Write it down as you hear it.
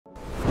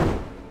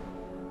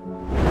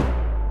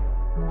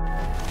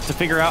to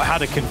figure out how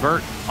to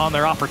convert on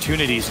their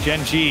opportunities.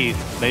 Gen G,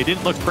 they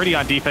didn't look pretty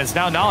on defense.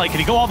 Now Nolly, can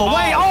he go all the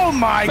way? Oh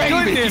my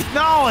goodness,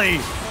 Nolly!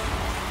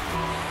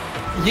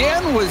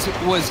 Yan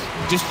was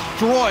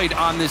destroyed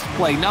on this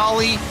play.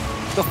 Nolly,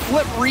 the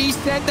flip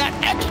reset, that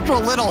extra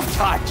little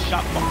touch.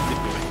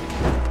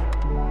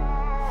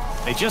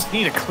 They just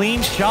need a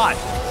clean shot.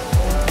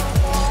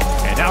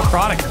 And now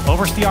Chronic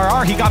over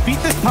CRR. He got beat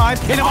this time,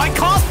 and it might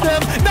cost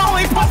them.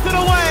 Nolly puts it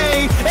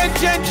away, and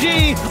Gen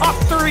G up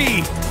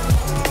 3.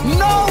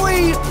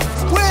 Nolly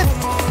with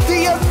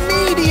the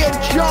immediate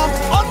jump,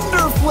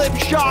 underflip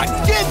shot,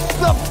 gets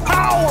the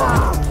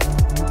power.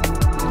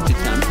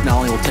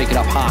 Nolly will take it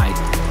up high.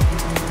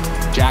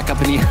 Jack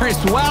up in the air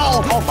as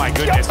well. Oh my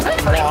goodness.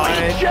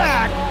 Apparently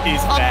Jack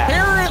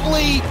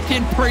apparently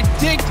can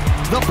predict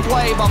the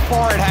play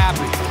before it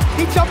happens.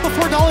 He jumped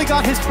before Nolly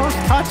got his first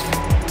touch.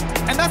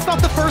 And that's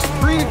not the first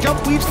free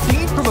jump we've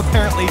seen from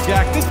apparently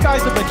Jack. This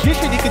guy's a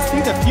magician. He can see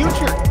the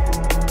future.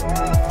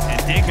 And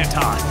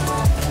Digniton,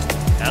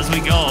 as we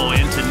go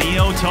into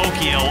Neo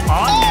Tokyo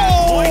on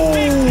that point,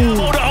 big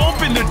elbow to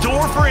open the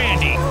door for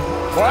Andy.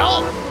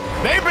 Well,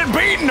 they've been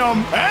beating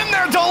them, and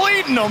they're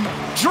deleting them.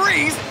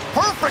 Drees,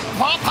 perfect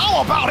pop.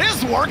 How about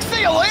his work?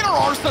 See you later,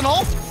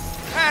 Arsenal.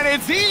 And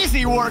it's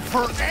easy work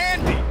for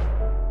Andy.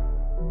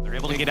 They're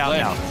able to get out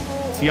now.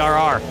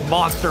 CRR,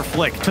 monster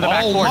flick to the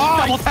backboard.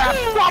 Double tap,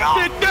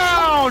 drops it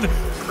down.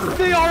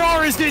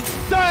 CRR is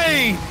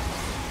insane.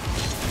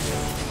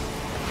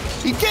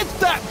 He gets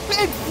that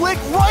big flick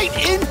right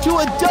into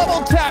a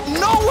double tap.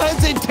 No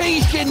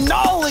hesitation,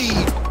 Nolly.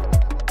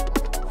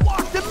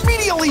 Blocked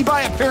immediately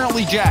by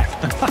apparently Jack.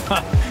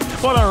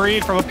 What a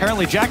read from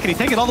apparently Jack. Can he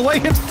take it all the way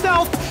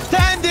himself?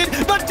 Landed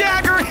the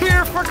dagger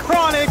here for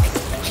Chronic.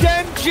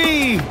 Gen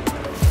G,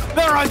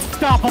 they're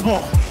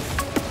unstoppable.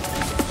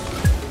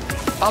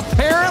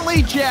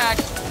 Apparently Jack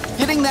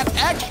getting that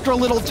extra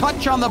little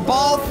touch on the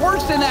ball,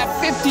 forcing that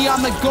 50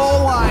 on the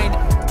goal line.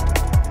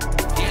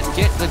 Can't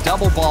get the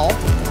double ball.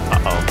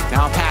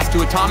 Now pass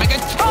to Atomic.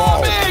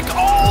 Atomic!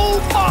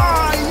 Oh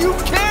my! You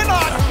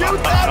cannot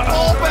shoot that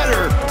ball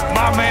better.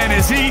 My man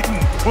is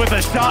eating with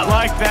a shot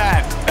like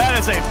that. That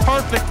is a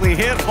perfectly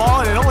hit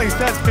ball, and it only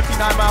says 59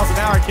 miles an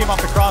hour. It came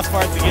off the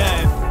crossbar at the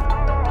end.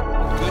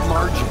 Good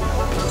margin.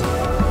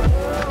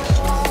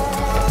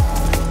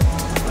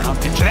 Now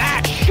pitch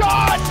that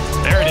shot!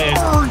 There it is.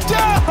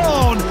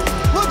 Down!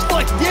 Looks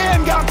like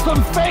Dan got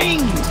some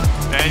fangs.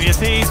 And you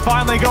see he's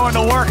finally going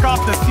to work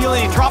off the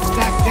ceiling. He drops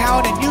back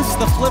down and uses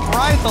the flip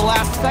right at the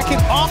last second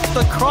off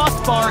the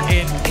crossbar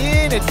and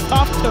in. It's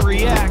tough to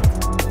react.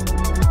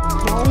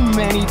 So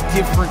many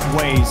different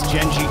ways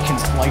Gen G can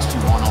slice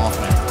you on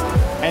offense.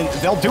 And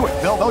they'll do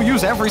it. They'll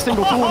use every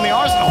single tool in the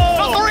arsenal.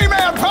 The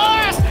three-man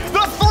pass!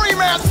 The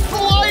three-man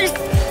slice!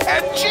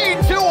 And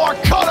G2 are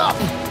cut up!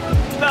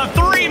 The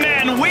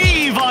three-man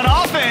weave on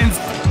offense.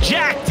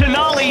 Jack to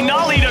Nolly,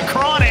 Nolly to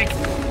Chronic.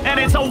 And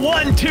it's a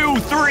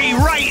 1-2-3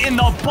 right in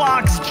the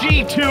box.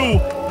 G2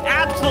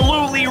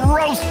 absolutely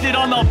roasted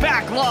on the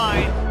back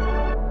line.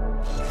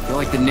 I feel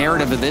like the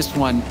narrative of this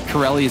one,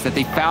 Corelli, is that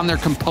they found their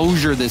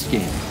composure this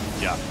game.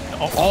 Yeah.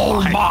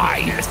 Oh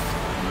my!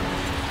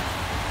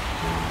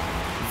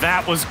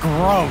 That was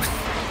gross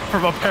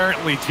from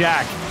apparently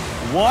Jack.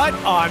 What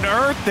on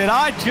earth did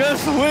I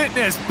just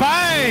witness?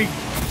 Bang!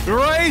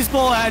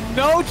 Raiseball had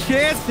no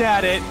chance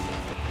at it.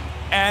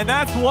 And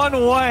that's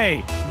one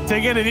way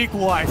to get an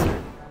equalizer.